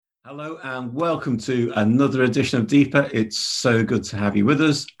Hello and welcome to another edition of Deeper. It's so good to have you with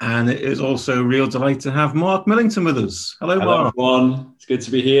us, and it is also a real delight to have Mark Millington with us. Hello, Hello, Mark. everyone. It's good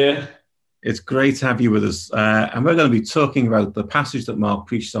to be here. It's great to have you with us, and we're going to be talking about the passage that Mark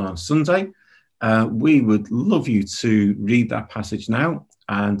preached on Sunday. We would love you to read that passage now,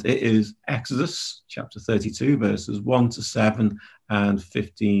 and it is Exodus chapter 32, verses 1 to 7 and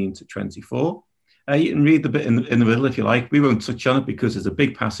 15 to 24. You can read the bit in the middle if you like. We won't touch on it because it's a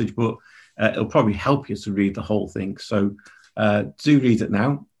big passage, but it'll probably help you to read the whole thing. So do read it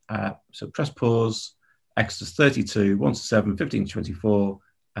now. So press pause, Exodus 32, 1 to 7, 15 to 24,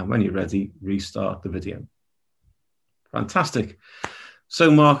 and when you're ready, restart the video. Fantastic.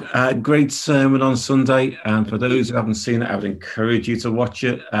 So Mark, great sermon on Sunday, and for those who haven't seen it, I would encourage you to watch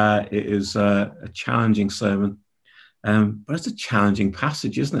it. It is a challenging sermon, but it's a challenging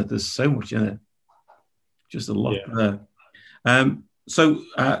passage, isn't it? There's so much in it. Just a lot there. So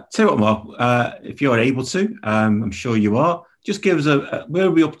tell you what, Mark, if you're able to, I'm sure you are, just give us where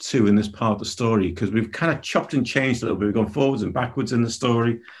are we up to in this part of the story? Because we've kind of chopped and changed a little bit. We've gone forwards and backwards in the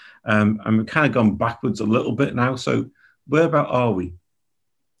story, and we've kind of gone backwards a little bit now. So whereabout are we?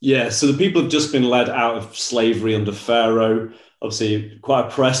 Yeah, so the people have just been led out of slavery under Pharaoh, obviously quite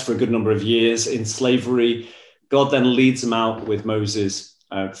oppressed for a good number of years in slavery. God then leads them out with Moses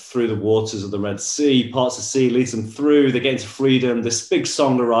through the waters of the Red Sea, parts of the sea, leads them through, they get into freedom, this big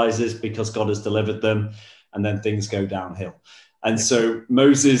song arises because God has delivered them, and then things go downhill. And so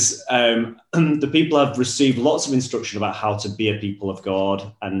Moses, the people have received lots of instruction about how to be a people of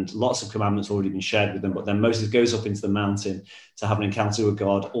God, and lots of commandments already been shared with them, but then Moses goes up into the mountain to have an encounter with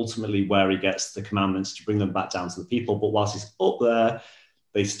God, ultimately where he gets the commandments to bring them back down to the people. But whilst he's up there,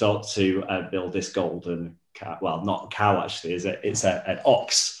 they start to build this golden cow. Well, not a cow, actually, is it? It's an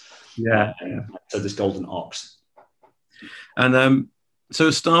ox. So this golden ox. And so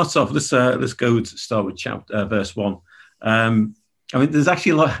it starts off, let's go to start with verse 1. I mean, there's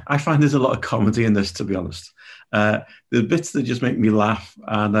actually a lot, I find there's a lot of comedy in this, to be honest. The bits that just make me laugh.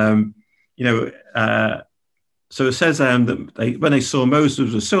 And, so it says that when they saw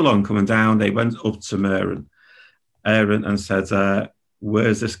Moses was so long coming down, they went up to Aaron and said,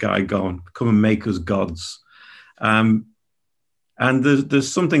 where's this guy gone? Come and make us gods. And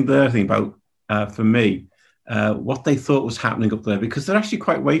there's something there, I think, about, for me, what they thought was happening up there, because they're actually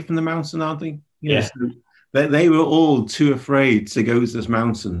quite away from the mountain, aren't they? Yeah. So they were all too afraid to go to this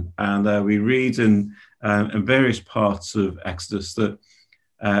mountain. And we read in various parts of Exodus that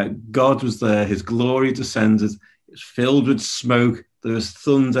God was there, his glory descended, it was filled with smoke, there was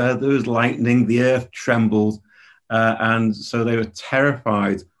thunder, there was lightning, the earth trembled. And so they were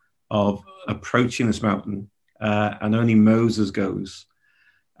terrified of approaching this mountain, and only Moses goes.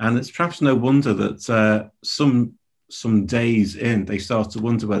 And it's perhaps no wonder that some days in, they start to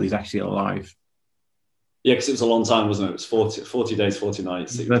wonder whether he's actually alive. Yeah, because it was a long time, wasn't it? It was 40 days, 40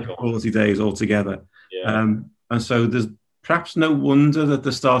 nights. 40 days altogether. Yeah. And so there's perhaps no wonder that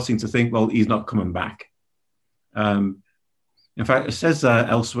they're starting to think, well, he's not coming back. In fact, it says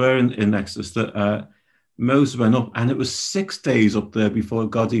elsewhere in Exodus that Moses went up, and it was 6 days up there before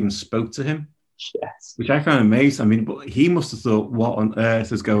God even spoke to him. Yes. Which I found amazing. I mean, but he must have thought, what on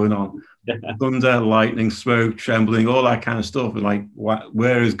earth is going on? Yeah. Thunder, lightning, smoke, trembling, all that kind of stuff. And like,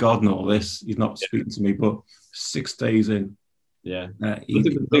 where is God in all this? He's not speaking to me. But 6 days in. Yeah. I think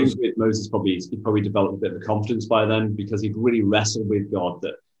the things with Moses, he probably developed a bit of confidence by then, because he'd really wrestled with God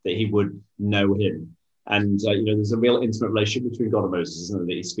that he would know him. And, there's a real intimate relationship between God and Moses, isn't there?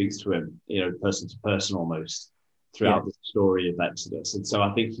 That he speaks to him, person to person almost, throughout the story of Exodus. And so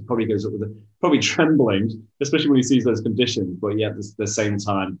I think he probably goes up with probably trembling, especially when he sees those conditions. But yet at the same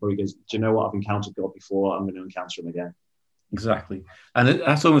time, probably goes, do you know what? I've encountered God before. I'm going to encounter him again. Exactly. And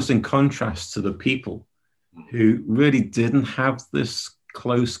that's almost in contrast to the people who really didn't have this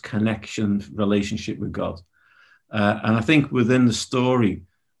close connection, relationship with God. And I think within the story,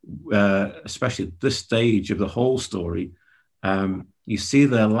 especially at this stage of the whole story, you see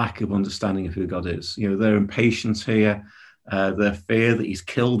their lack of understanding of who God is. Their impatience here, their fear that he's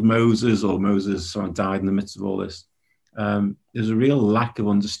killed Moses, or Moses died in the midst of all this. There's a real lack of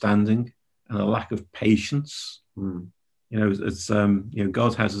understanding and a lack of patience. It's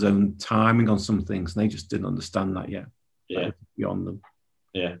God has his own timing on some things, and they just didn't understand that yet. Yeah, beyond them.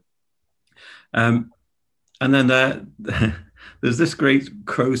 Yeah. And then there's this great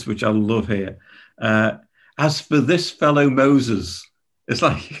quote which I love here. As for this fellow Moses, it's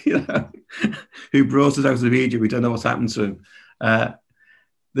like, who brought us out of Egypt, we don't know what's happened to him.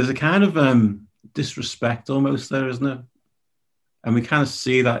 There's a kind of disrespect almost there, isn't it? And we kind of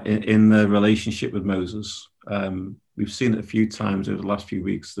see that in the relationship with Moses. we've seen it a few times over the last few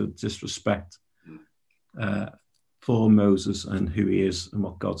weeks, the disrespect for Moses and who he is and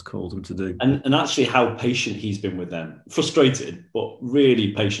what God's called him to do. And actually how patient he's been with them. Frustrated, but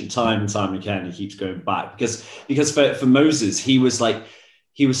really patient. Time and time again, he keeps going back. Because for Moses, he was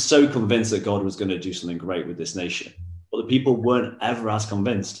so convinced that God was going to do something great with this nation. But the people weren't ever as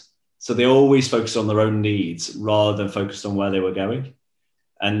convinced. So they always focused on their own needs rather than focused on where they were going.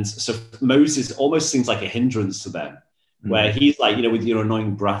 And so Moses almost seems like a hindrance to them, where he's like, with your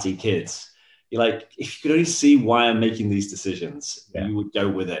annoying bratty kids, you're like, if you could only see why I'm making these decisions, you would go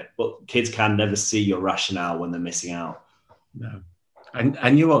with it. But kids can never see your rationale when they're missing out. No.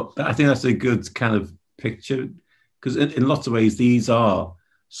 And you know what? I think that's a good kind of picture, because in lots of ways, these are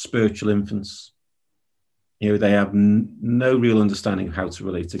spiritual infants. They have no real understanding of how to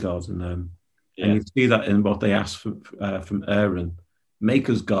relate to God. And you see that in what they ask from Aaron.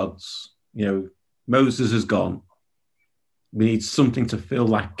 Make us gods. Moses is gone. We need something to fill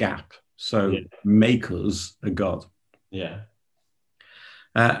that gap. So make us a god. Yeah.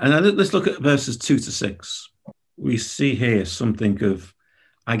 And then let's look at verses 2-6. We see here something of,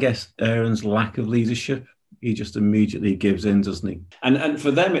 I guess, Aaron's lack of leadership. He just immediately gives in, doesn't he? And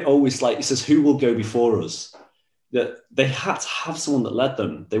for them, it always it says, who will go before us? That they had to have someone that led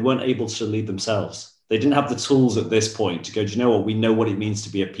them. They weren't able to lead themselves. They didn't have the tools at this point to go, do you know what? We know what it means to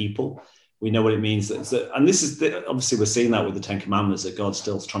be a people. We know what it means. And this is, obviously, we're seeing that with the Ten Commandments, that God's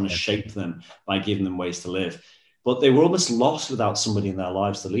still trying to shape them by giving them ways to live. But they were almost lost without somebody in their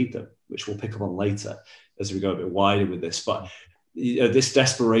lives to lead them, which we'll pick up on later as we go a bit wider with this. But this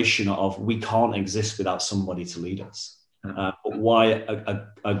desperation of, we can't exist without somebody to lead us. But why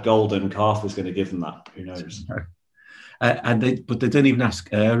a golden calf was going to give them that, who knows? But they didn't even ask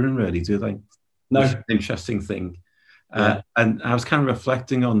Aaron, really, do they? No. It's an interesting thing. And I was kind of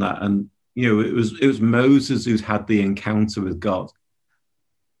reflecting on that, and it was Moses who's had the encounter with God.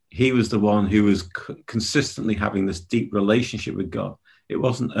 He was the one who was consistently having this deep relationship with God. It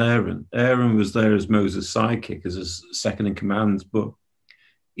wasn't Aaron. Aaron was there as Moses' sidekick, as his second in command, but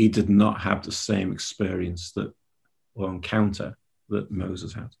he did not have the same experience or encounter that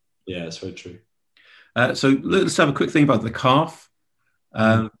Moses had. Yeah, that's very true. So let's have a quick thing about the calf,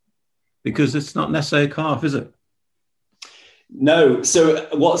 because it's not necessarily a calf, is it? No. So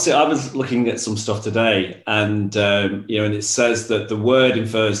I was looking at some stuff today, and and it says that the word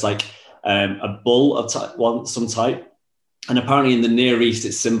infers like a bull of some type, and apparently in the Near East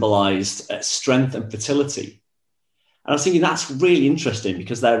it symbolized strength and fertility. And I was thinking that's really interesting,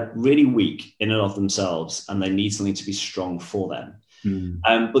 because they're really weak in and of themselves, and they need something to be strong for them.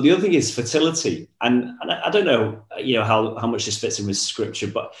 But the other thing is fertility, and I don't know how much this fits in with scripture,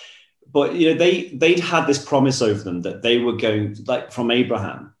 but they'd had this promise over them that they were going, like from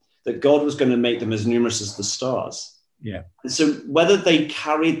Abraham, that God was going to make them as numerous as the stars. Yeah. And so whether they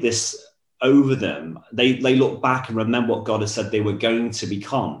carried this over them, they look back and remember what God had said they were going to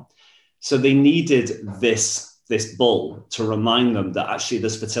become. So they needed this bull to remind them that actually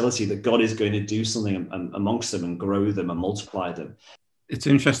there's fertility, that God is going to do something amongst them and grow them and multiply them. It's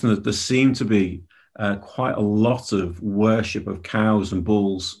interesting that there seemed to be quite a lot of worship of cows and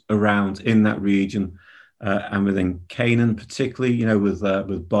bulls around in that region, and within Canaan, particularly,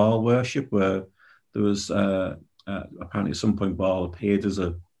 with Baal worship, where there was apparently at some point Baal appeared as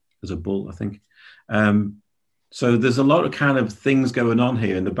a bull, I think. So there's a lot of kind of things going on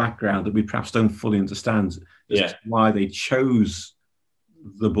here in the background that we perhaps don't fully understand. Why they chose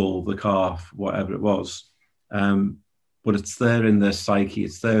the bull, the calf, whatever it was. But it's there in their psyche,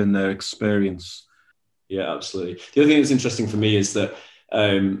 it's there in their experience. Yeah, absolutely. The other thing that's interesting for me is that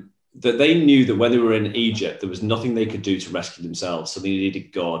that they knew that when they were in Egypt, there was nothing they could do to rescue themselves. So they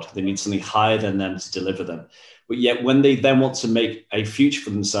needed God. They needed something higher than them to deliver them. But yet when they then want to make a future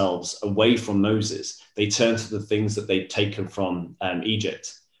for themselves away from Moses, they turn to the things that they'd taken from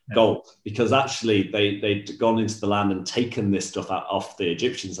Egypt, gold, because actually they'd gone into the land and taken this stuff off the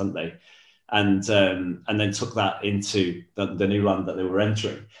Egyptians, hadn't they? And then took that into the new land that they were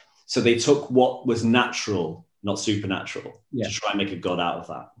entering. So they took what was natural, not supernatural, to try and make a god out of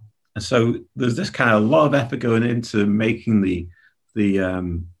that. And so there's this kind of a lot of effort going into making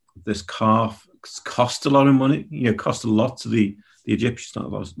this calf. Cost a lot of money, cost a lot to the Egyptians, not a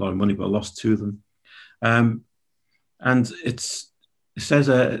lot of money, but a loss to them. And it says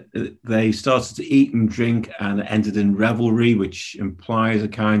they started to eat and drink and ended in revelry, which implies a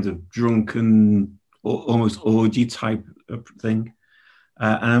kind of drunken, almost orgy type of thing.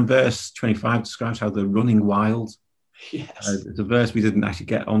 And in verse 25 describes how they're running wild. Yes. It's a verse we didn't actually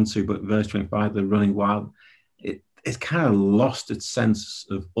get onto, but verse 25, they're running wild. It's kind of lost its sense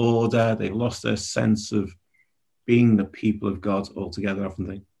of order. They've lost their sense of being the people of God altogether, haven't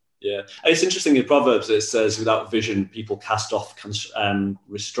they? Yeah, and it's interesting in Proverbs it says, "Without vision, people cast off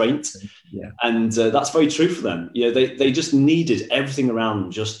restraint," Yeah, and that's very true for them. They just needed everything around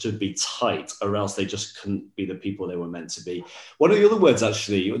them just to be tight, or else they just couldn't be the people they were meant to be. One of the other words,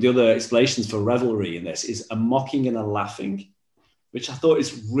 actually, the other explanations for revelry in this is a mocking and a laughing, which I thought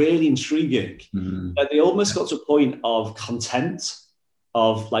is really intriguing. They almost got to a point of content,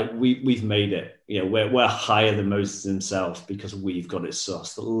 of like we've made it. We're higher than Moses himself because we've got it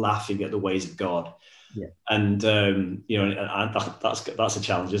sussed, laughing at the ways of God. Yeah. And that's a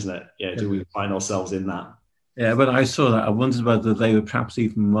challenge, isn't it? Yeah. Do we find ourselves in that? Yeah, when I saw that, I wondered whether they were perhaps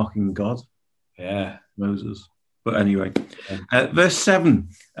even mocking God. Yeah. Moses. But anyway, verse 7,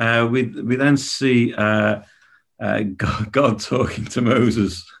 we then see God talking to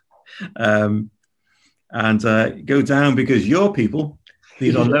Moses. And go down, because your people,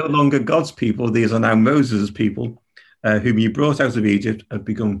 these are no longer God's people, these are now Moses' people, whom you brought out of Egypt, have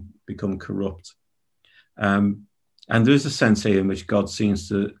become corrupt. And there is a sense here in which God seems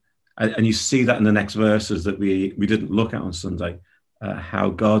to, and you see that in the next verses that we didn't look at on Sunday,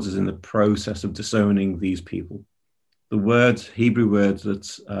 how God is in the process of disowning these people. The Hebrew word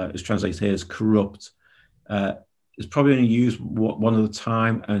that is translated here as corrupt, is probably only used one at a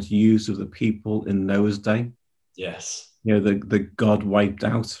time, and it's used of the people in Noah's day. Yes. The God wiped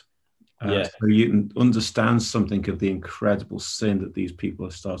out. So you can understand something of the incredible sin that these people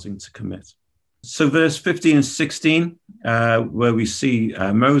are starting to commit. So verse 15 and 16, where we see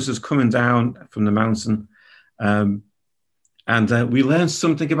Moses coming down from the mountain, and we learn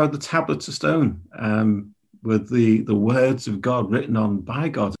something about the tablets of stone, with the words of God written on by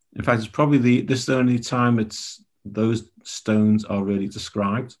God. In fact, it's probably this is the only time those stones are really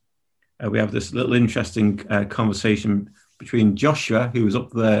described. We have this little interesting conversation between Joshua, who was up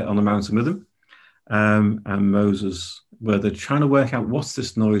there on the mountain with him, and Moses, where they're trying to work out what's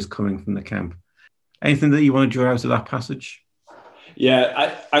this noise coming from the camp. Anything that you want to draw out of that passage?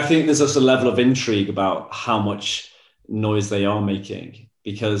 Yeah, I think there's just a level of intrigue about how much noise they are making,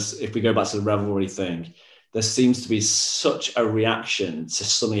 because if we go back to the revelry thing, there seems to be such a reaction to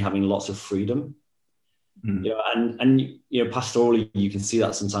suddenly having lots of freedom. And pastorally, you can see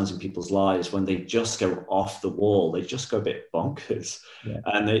that sometimes in people's lives when they just go off the wall, they just go a bit bonkers,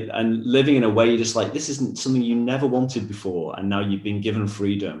 and living in a way you're just like, this isn't something you never wanted before, and now you've been given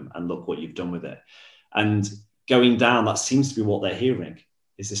freedom, and look what you've done with it. And going down, that seems to be what they're hearing,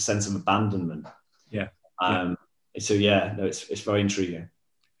 is this sense of abandonment. So it's very intriguing.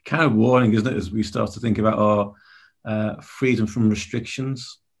 Kind of warning, isn't it, as we start to think about our freedom from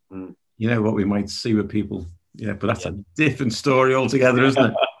restrictions. What we might see with people. But that's a different story altogether, isn't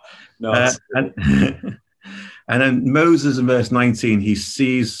it? No. And then Moses in verse 19, he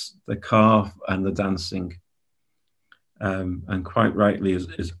sees the calf and the dancing. And quite rightly,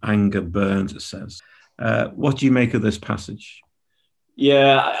 his anger burns, it says. What do you make of this passage?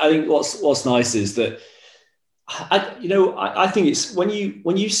 Yeah, I think what's nice is that I think it's when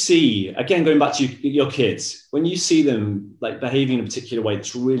you see, again, going back to your kids, when you see them like behaving in a particular way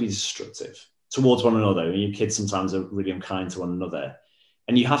that's really destructive towards one another, and your kids sometimes are really unkind to one another,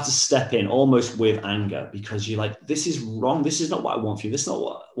 and you have to step in almost with anger, because you're like, this is wrong, this is not what I want for you, this is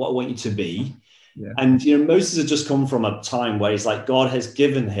not what I want you to be. And Moses had just come from a time where he's like, God has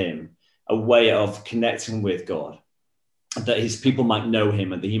given him a way of connecting with God, that his people might know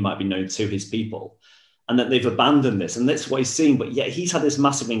him and that he might be known to his people. And that they've abandoned this, and that's what he's seeing. But yet he's had this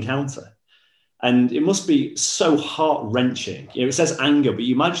massive encounter, and it must be so heart-wrenching. It says anger, but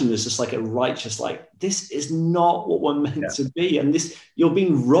you imagine there's just like a righteous, like, this is not what we're meant to be, and this, you're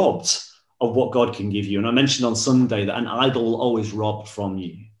being robbed of what God can give you. And I mentioned on Sunday that an idol will always rob from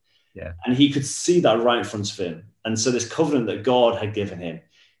you. And he could see that right in front of him. And so this covenant that God had given him,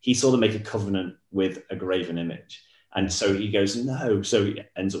 he saw them make a covenant with a graven image, and so he goes, no. So he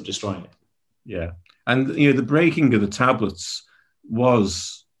ends up destroying it. And the breaking of the tablets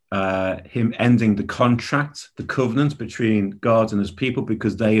was him ending the contract, the covenant between God and his people,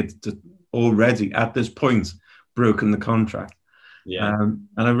 because they had already at this point broken the contract. And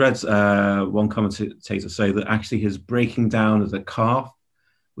I read one commentator say that actually his breaking down of the calf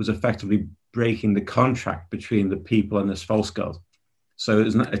was effectively breaking the contract between the people and this false god. So it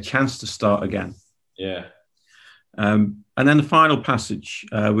was a chance to start again. And then the final passage,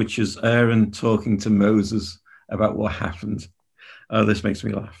 which is Aaron talking to Moses about what happened. Oh, this makes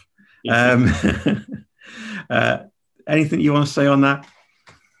me laugh. Anything you want to say on that?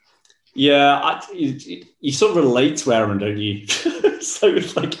 You sort of relate to Aaron, don't you? So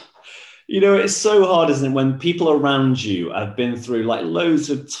it's like, it's so hard, isn't it, when people around you have been through like loads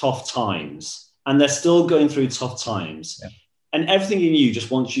of tough times, and they're still going through tough times. Yeah. And everything in you just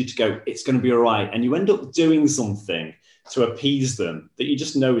wants you to go, it's going to be all right. And you end up doing something to appease them that you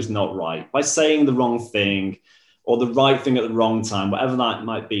just know is not right, by saying the wrong thing or the right thing at the wrong time, whatever that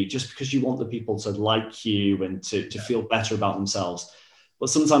might be, just because you want the people to like you and to feel better about themselves. But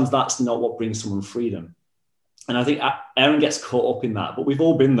sometimes that's not what brings someone freedom. And I think Aaron gets caught up in that, but we've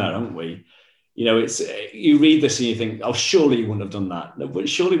all been there, haven't we? You know, it's, you read this and you think, oh, surely you wouldn't have done that. No, but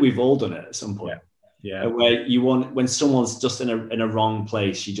surely we've all done it at some point. Yeah. Where you want, when someone's just in a wrong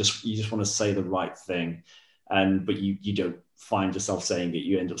place, you just want to say the right thing, but you don't find yourself saying it.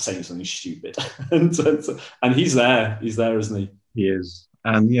 You end up saying something stupid, and he's there, isn't he? He is,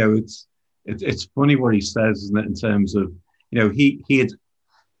 and you know, it's funny what he says, isn't it? In terms of, you know, he had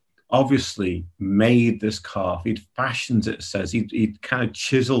obviously made this calf, he'd fashioned it. Says he'd kind of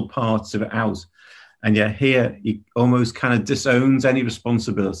chiseled parts of it out, and yet here he almost kind of disowns any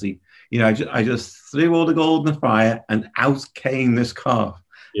responsibility. You know, I just threw all the gold in the fire and out came this calf,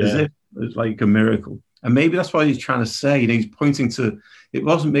 as if it was like a miracle. And maybe that's what he's trying to say. You know, he's pointing to, it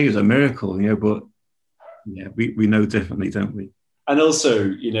wasn't me, it was a miracle, you know, but yeah, we know differently, don't we? And also,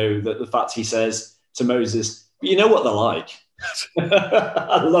 you know, that the fact he says to Moses, you know what they're like.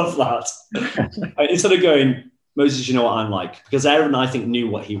 I love that. Instead of going, Moses, you know what I'm like, because Aaron, I think, knew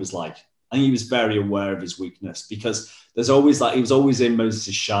what he was like. And he was very aware of his weakness, because there's always like, he was always in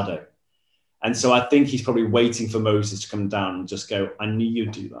Moses' shadow. And so I think he's probably waiting for Moses to come down and just go, I knew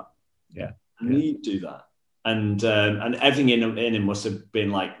you'd do that. Yeah. I knew you'd do that. And everything in him must have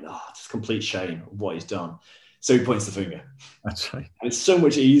been like, oh, it's complete shame of what he's done. So he points the finger. That's right. And it's so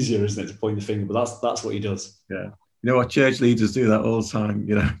much easier, isn't it, to point the finger? But that's what he does. Yeah. You know what, church leaders do that all the time,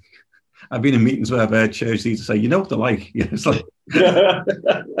 you know. I've been in meetings where I've heard church leaders say, you know what they're like. You know, it's like,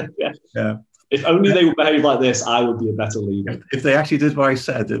 yeah. If only they would behave like this, I would be a better leader. If they actually did what I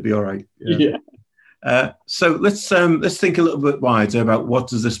said, it'd be all right. Yeah. So let's think a little bit wider about what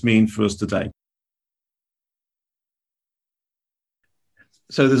does this mean for us today.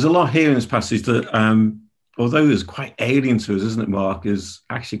 So there's a lot here in this passage that, although it's quite alien to us, isn't it, Mark, is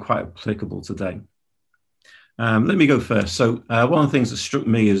actually quite applicable today. Let me go first. So one of the things that struck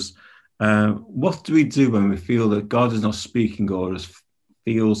me is, what do we do when we feel that God is not speaking or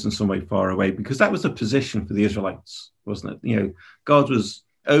feels in some way far away? Because that was the position for the Israelites, wasn't it? You know, God was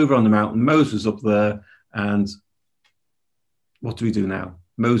over on the mountain, Moses was up there, and what do we do now?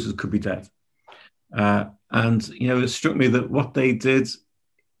 Moses could be dead. And, you know, it struck me that what they did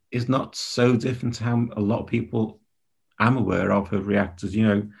is not so different to how a lot of people I'm aware of have reacted. You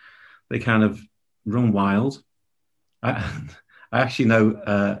know, they kind of run wild. I actually know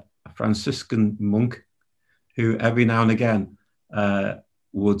a Franciscan monk who every now and again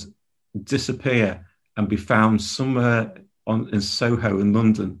would disappear and be found somewhere in Soho in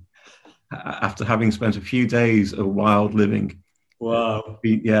London after having spent a few days of wild living. Wow.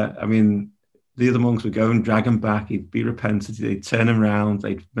 Yeah, I mean, the other monks would go and drag him back. He'd be repentant. They'd turn him around.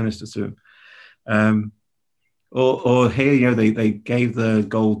 They'd minister to him. Or here, you know, they gave the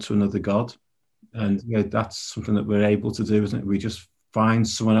gold to another god. And you know, that's something that we're able to do, isn't it? We just find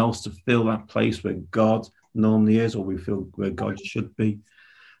someone else to fill that place where God normally is, or we feel where God should be.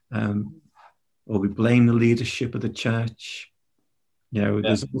 Or we blame the leadership of the church. You know,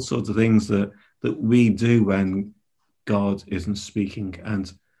 there's all sorts of things that we do when God isn't speaking.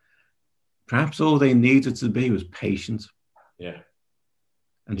 And perhaps all they needed to be was patient. Yeah.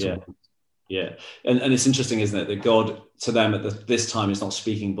 Yeah. And it's interesting, isn't it, that God to them at this time is not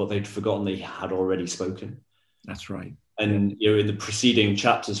speaking, but they'd forgotten they had already spoken. That's right. And you know, in the preceding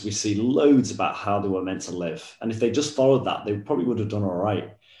chapters, we see loads about how they were meant to live. And if they just followed that, they probably would have done all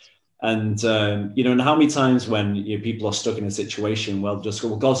right. And, you know, and how many times when people are stuck in a situation, well, just go,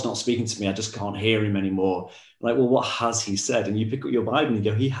 well, God's not speaking to me. I just can't hear him anymore. Like, well, what has he said? And you pick up your Bible and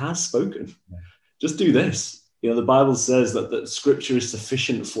you go, he has spoken. Yeah. Just do this. You know, the Bible says that scripture is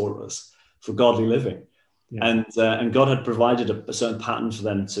sufficient for us, for godly living. Yeah. And God had provided a certain pattern for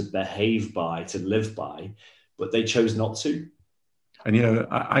them to behave by, to live by, but they chose not to. And, you know,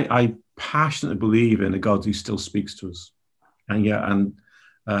 I passionately believe in a God who still speaks to us. And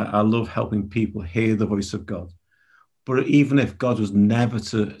I love helping people hear the voice of God. But even if God was never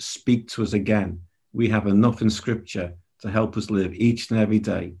to speak to us again, we have enough in Scripture to help us live each and every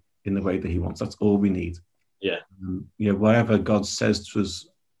day in the way that he wants. That's all we need. Yeah. You know, whatever God says to us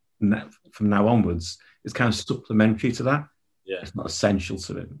from now onwards is kind of supplementary to that. Yeah. It's not essential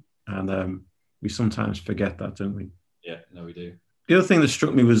to it. And we sometimes forget that, don't we? Yeah, no, we do. The other thing that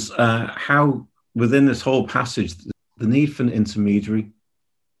struck me was how within this whole passage, the need for an intermediary.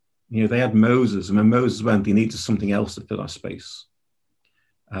 You know, they had Moses, and when Moses went, they needed something else to fill that space.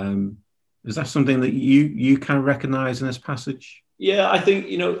 Is that something that you can recognise in this passage? Yeah, I think,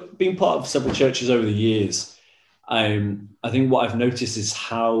 being part of several churches over the years, I think what I've noticed is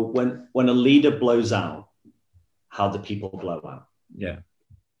how when a leader blows out, how the people blow out. Yeah.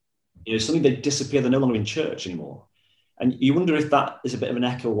 Suddenly they disappear. They're no longer in church anymore. And you wonder if that is a bit of an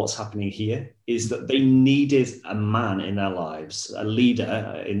echo of what's happening here, is that they needed a man in their lives, a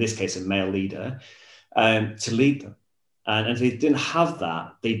leader, in this case, a male leader, to lead them. And if they didn't have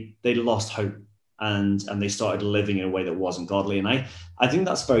that, they lost hope and they started living in a way that wasn't godly. And I think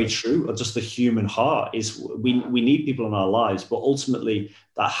that's very true of just the human heart is we need people in our lives, but ultimately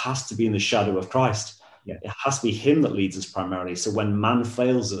that has to be in the shadow of Christ. Yeah. It has to be him that leads us primarily. So when man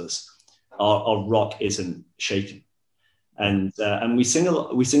fails us, our rock isn't shaken. And we sing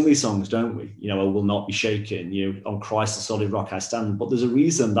these songs, don't we? I will not be shaken. On Christ, the solid rock I stand. But there's a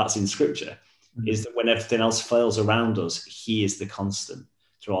reason that's in Scripture, is that when everything else fails around us, he is the constant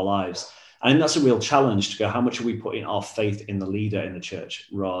through our lives. And that's a real challenge to go, how much are we putting our faith in the leader in the church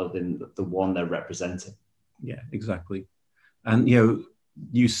rather than the one they're representing? Yeah, exactly. And,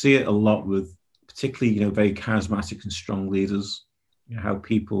 you see it a lot with particularly, very charismatic and strong leaders, how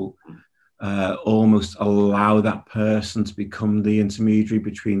people almost allow that person to become the intermediary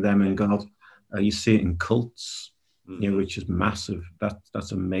between them and God. You see it in cults, which is massive.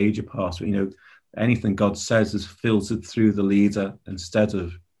 That's a major part of it. Anything God says is filtered through the leader instead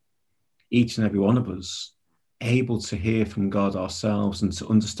of each and every one of us able to hear from God ourselves and to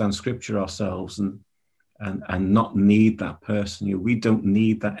understand Scripture ourselves and not need that person. We don't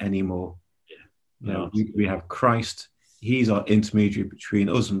need that anymore. We have Christ. He's our intermediary between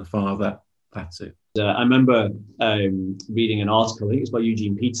us and the Father. That's it. I remember reading an article, I think it's by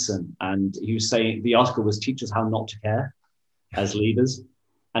Eugene Peterson, and he was saying the article was teach us how not to care as leaders.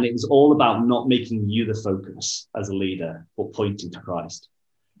 And it was all about not making you the focus as a leader, but pointing to Christ.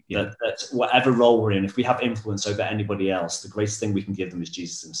 Yeah. That whatever role we're in, if we have influence over anybody else, the greatest thing we can give them is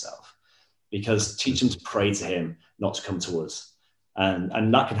Jesus himself. Because teach them to pray to him, not to come to us.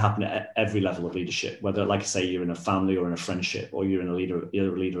 And that can happen at every level of leadership, whether, like I say, you're in a family or in a friendship, or you're a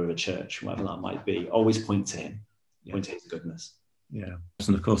leader of a church, whatever that might be. Always point to him, point to his goodness. Yeah.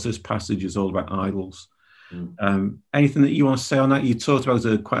 And of course, this passage is all about idols. Anything that you want to say on that? You talked about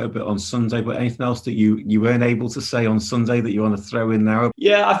it quite a bit on Sunday, but anything else that you weren't able to say on Sunday that you want to throw in now?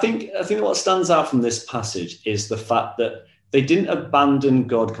 Yeah, I think what stands out from this passage is the fact that they didn't abandon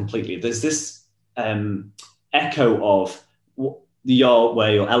God completely. There's this echo of the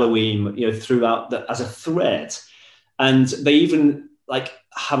Yahweh or Elohim, throughout as a thread, and they even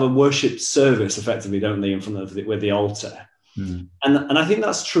have a worship service, effectively, don't they, in front of with the altar. And I think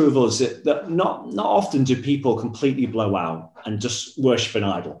that's true of us. That not often do people completely blow out and just worship an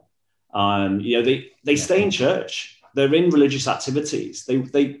idol. They stay in church. They're in religious activities.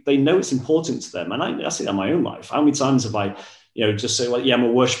 They know it's important to them. And I see that in my own life. How many times have I, just say, well, yeah, I'm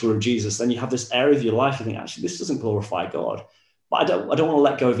a worshiper of Jesus. Then you have this area of your life. You think, actually, this doesn't glorify God. But I don't want to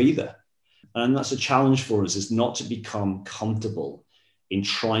let go of either. And that's a challenge for us, is not to become comfortable in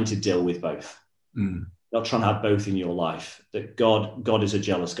trying to deal with both. Not trying to have both in your life. That God is a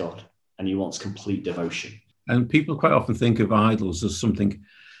jealous God, and he wants complete devotion. And people quite often think of idols as something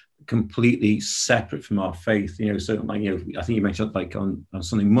completely separate from our faith. So I think you mentioned on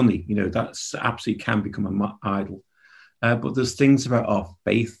something money. That's absolutely can become an idol. But there's things about our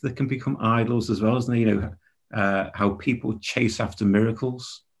faith that can become idols as well, isn't there? How people chase after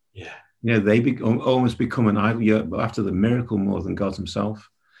miracles. Yeah. They almost become an idol after the miracle more than God himself.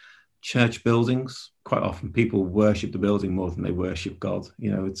 Church buildings, quite often people worship the building more than they worship God.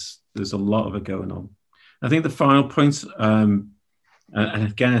 There's a lot of it going on. I think the final point, and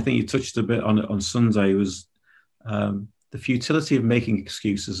again, I think you touched a bit on it on Sunday, was the futility of making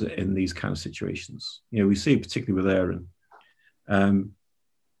excuses in these kind of situations. We see it particularly with Aaron.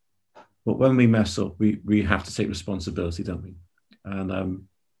 But when we mess up, we have to take responsibility, don't we? And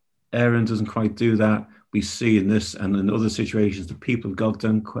Aaron doesn't quite do that. We see in this and in other situations, the people of God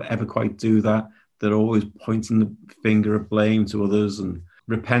don't ever quite do that. They're always pointing the finger of blame to others. And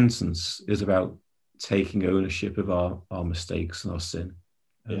repentance is about taking ownership of our mistakes and our sin.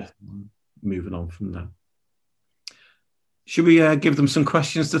 And moving on from that. Should we give them some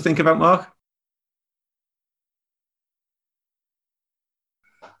questions to think about, Mark?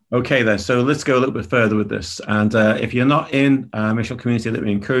 Okay, then. So let's go a little bit further with this. And if you're not in a mission community, let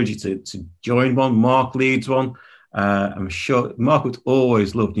me encourage you to join one. Mark leads one. I'm sure Mark would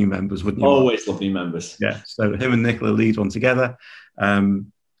always love new members, wouldn't you? Always love new members. Yeah. So him and Nicola lead one together.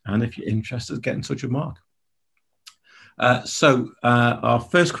 And if you're interested, get in touch with Mark. So our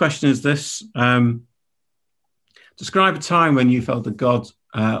first question is this. Describe a time when you felt that God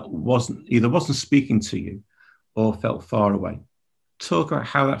wasn't speaking to you or felt far away. Talk about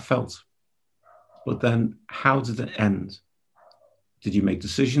how that felt. But then how did it end? Did you make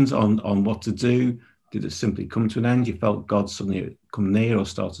decisions on what to do? Did it simply come to an end? You felt God suddenly come near or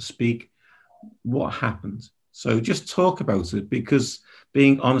start to speak? What happened? So just talk about it, because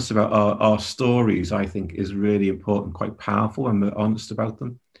being honest about our stories, I think, is really important, quite powerful when we're honest about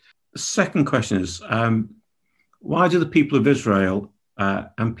them. The second question is, why do the people of Israel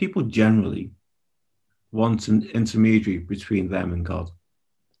and people generally want an intermediary between them and God?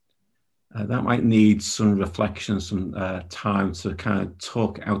 That might need some reflection, some time to kind of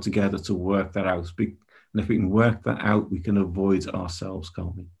talk out together to work that out. And if we can work that out, we can avoid ourselves,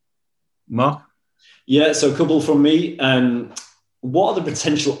 can't we? Mark? Yeah, so a couple from me. What are the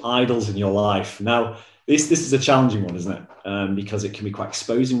potential idols in your life? Now, this is a challenging one, isn't it? Because it can be quite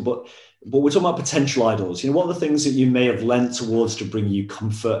exposing, but we're talking about potential idols. What are the things that you may have lent towards to bring you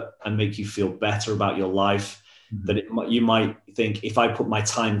comfort and make you feel better about your life? That you might think, if I put my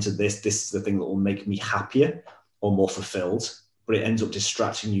time to this is the thing that will make me happier or more fulfilled, but it ends up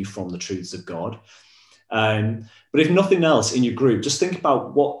distracting you from the truths of God. But if nothing else in your group, just think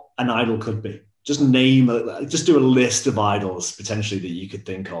about what an idol could be. Just do a list of idols potentially that you could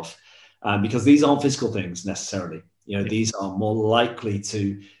think of, because these aren't physical things necessarily. These are more likely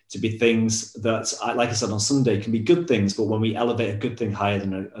to be things that, like I said on Sunday, can be good things, but when we elevate a good thing higher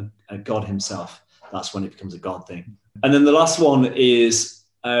than a God himself, that's when it becomes a God thing. And then the last one is,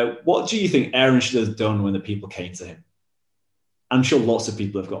 what do you think Aaron should have done when the people came to him? I'm sure lots of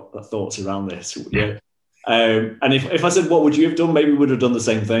people have got thoughts around this. Yeah. And if I said, what would you have done? Maybe we would have done the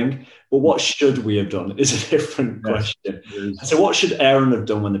same thing. But what should we have done is a different question. So what should Aaron have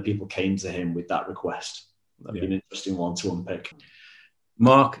done when the people came to him with that request? That'd be an interesting one to unpick.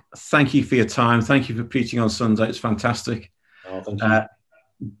 Mark, thank you for your time. Thank you for preaching on Sunday. It's fantastic. Oh, thank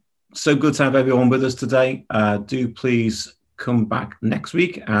you. So good to have everyone with us today. Do please come back next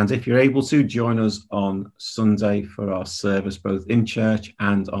week. And if you're able to, join us on Sunday for our service, both in church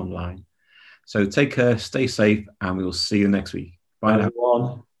and online. So take care, stay safe, and we will see you next week. Bye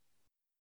now.